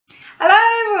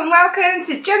welcome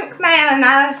to Junk Mail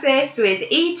Analysis with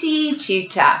ETE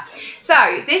Tutor.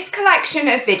 So this collection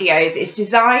of videos is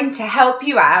designed to help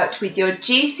you out with your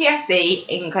GCSE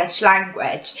English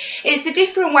Language. It's a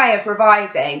different way of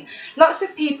revising. Lots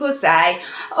of people say,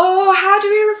 oh, how do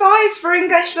we revise for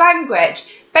English language?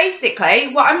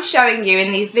 Basically, what I'm showing you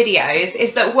in these videos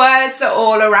is that words are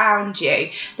all around you.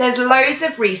 There's loads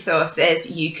of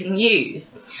resources you can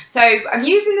use. So I'm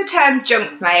using the term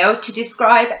junk mail to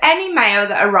describe any mail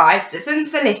that arrives that's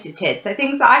unsolicited, so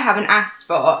things that I haven't asked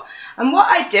for. And what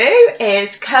I do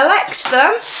is collect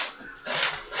them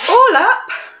all up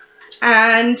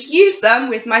and use them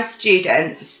with my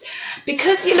students.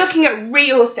 Because you're looking at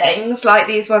real things like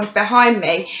these ones behind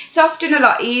me, it's often a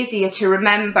lot easier to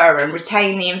remember and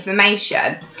retain the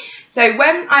information. So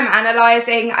when I'm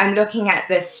analysing, I'm looking at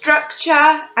the structure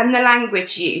and the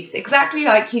language use, exactly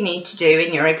like you need to do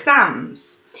in your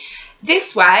exams.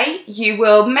 This way, you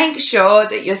will make sure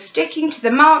that you're sticking to the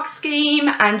mark scheme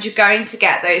and you're going to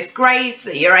get those grades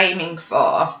that you're aiming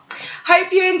for.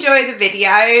 Hope you enjoy the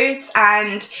videos,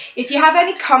 and if you have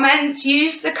any comments,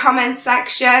 use the comment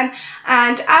section,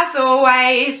 and as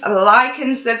always, like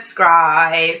and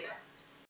subscribe.